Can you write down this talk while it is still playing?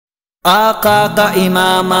آقا کا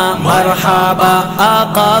امامہ مرحبا،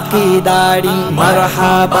 آقا کی داڑھی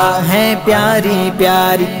مرحبا ہے پیاری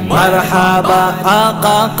پیاری مرحبا،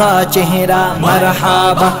 آقا کا چہرہ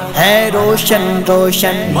مرحبا ہے روشن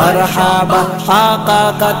روشن مرحبا، آقا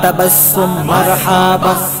کا تبسم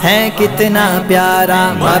مرحبا ہے کتنا پیارا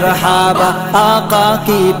مرحبا، آقا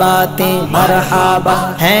کی باتیں مرحبا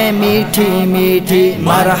ہے میٹھی میٹھی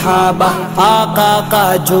مرحبا، آقا کا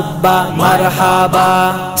جبہ مرحبا،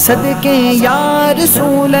 صدقے یا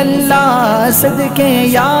رسول اللہ، صدقے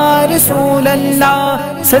یا رسول اللہ،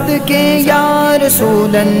 صدقے یا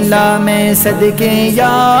رسول اللہ، میں صدقے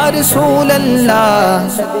یا رسول اللہ،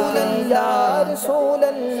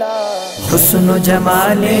 حسن و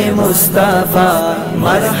جمال مصطفیٰ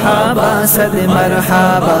مرحبا صد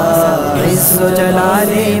مرحبا، عز و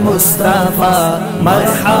جلال مصطفیٰ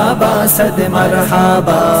مرحبا صد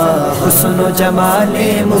مرحبا، حسن و جمال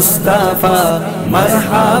مصطفیٰ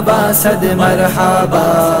مرحبا صد مرحبا،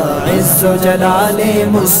 عز و جلال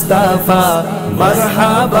مصطفیٰ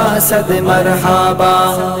مرحبا صد مرحبا،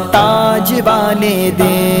 تاج والے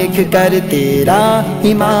دیکھ کر تیرا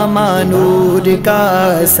امامہ نور کا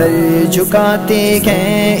سر جھکاتے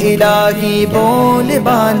ہیں الہی بول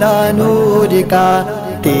بالا نور کا،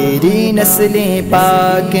 تیری نسلیں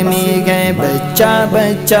پاک میں گئے بچہ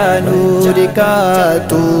بچہ نور کا،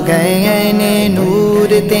 تو گئے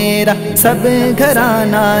نور تیرا سب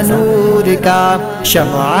گھرانہ نور کا،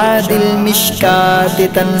 شمع دل مشکات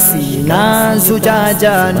تن سینہ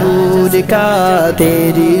زجاجہ نور کا،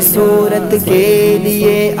 تیری صورت کے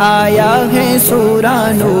لیے آیا ہے سورہ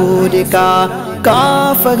نور کا،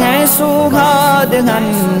 کاف ہے سوغاد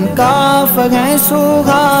گھن، کاف ہے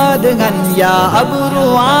سوغاد گھن، یا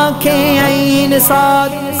ابرو آنکھیں عین صاد،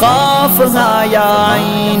 قاف یا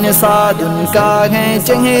عین صاد، ان کا ہے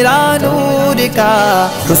چہرہ نور کا،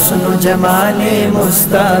 حسن و جمال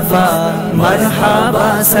مصطفیٰ مرحبا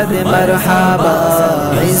صد مرحبا،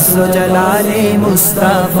 عز و جلال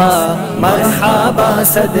مصطفیٰ مرحبا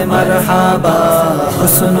صد مرحبا،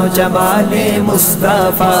 حسن و جمال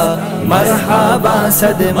مصطفیٰ مرحبا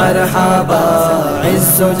صد مرحبا،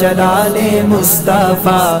 عز و جلال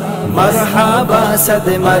مصطفیٰ مرحبا صد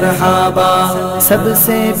مرحبا، سب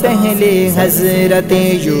سے پہلے حضرت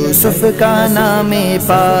یوسف کا نام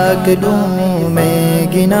پاک لوں میں،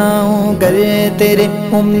 گناؤں گر تیرے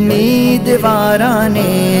امیدواران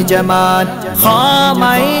جمال،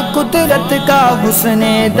 خامۂ قدرت کا حسن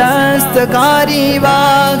دستکاری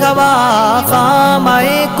واہ واہ،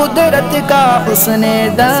 خامۂ قدرت کا حسن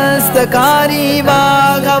دستکاری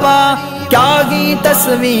واہ واہ، کیا ہی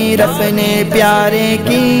تصویر اپنے پیارے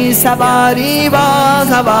کی سواری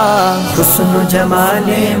واہ واہ، حسن و جمال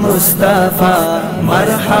مصطفیٰ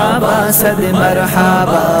مرحبا صد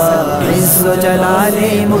مرحبا، عز و جلال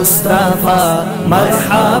مصطفیٰ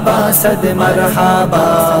مرحبا صد مرحبا،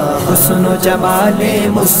 حسن و جمال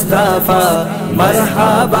مصطفیٰ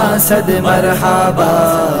مرحبا صد مرحبا،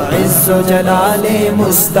 عز و جلال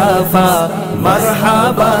مصطفیٰ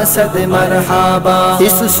مرحبا صد مرحبا،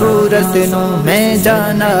 اس صورت نو میں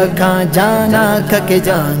جانا کھا جانا کھا کہ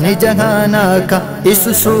جان جہانا کھا، اس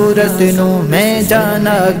صورت نو میں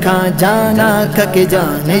جانا کھا جانا کھا کہ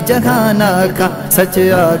جان جہانا کھا، سچ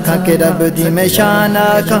آکھا کہ رب دی میں شان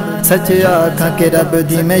آکھا، سچ آکھا کہ رب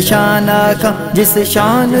دی میں شان آکھا، جس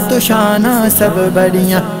شان تو شانہ سب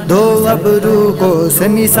بڑیاں، دو ابرو کو سے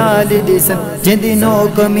مثال جسم، جن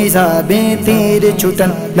دنوں کو مزابیں تیر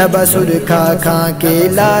چھٹن، نبا سرکھا کھا کے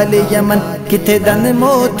لال یمن، کتے دن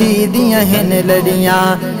موتی دیاں ہن لڑیاں،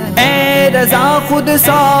 اے رضا خود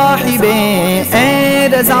صاحبیں، اے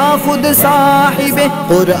رضا خود صاحبیں،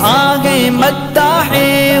 قرآن مداح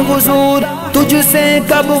حضور، تجھ سے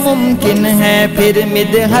کب ممکن ہے پھر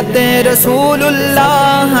مدحت رسول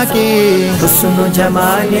اللہ کی، حسن و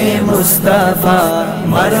جمال مصطفیٰ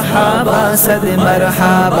مرحبا صد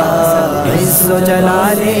مرحبا، عز و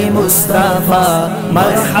جلال مصطفیٰ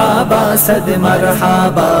مرحبا صد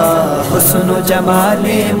مرحبا، حسن و جمال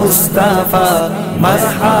مصطفیٰ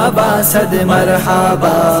مرحبا صد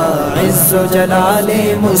مرحبا، عز و جلال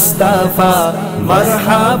مصطفیٰ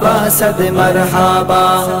مرحبا صد مرحبا،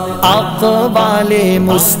 اقبال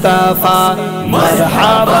مصطفیٰ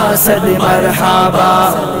مرحبا صد مرحبا،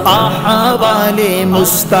 احوال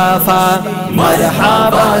مصطفیٰ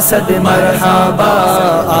مرحبا صد مرحبا،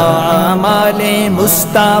 اعمال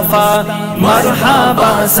مصطفیٰ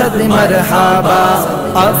مرحبا صد مرحبا،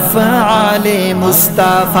 افعال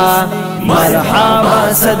مصطفیٰ مرحبا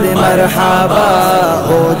صد مرحبا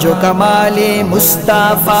ہو جو کمال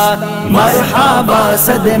مصطفیٰ مرحبا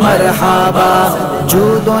صد مرحبا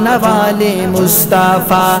جود و نوال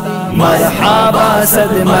مصطفیٰ مرحبا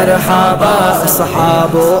صد مرحبا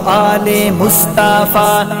اصحاب و آل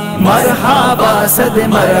مصطفیٰ مرحبا صد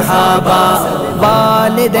مرحبا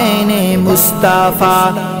والدین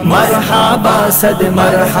مصطفیٰ مرحبا صد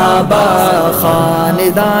مرحبا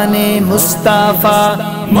خاندان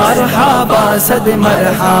مصطفیٰ مرحبا صد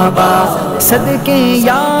مرحبا صدقے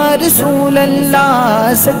یا رسول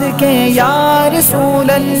اللہ صدقے یا رسول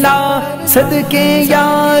اللہ صدقے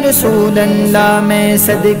یا رسول اللہ میں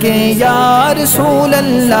صدقے یا رسول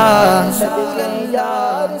اللہ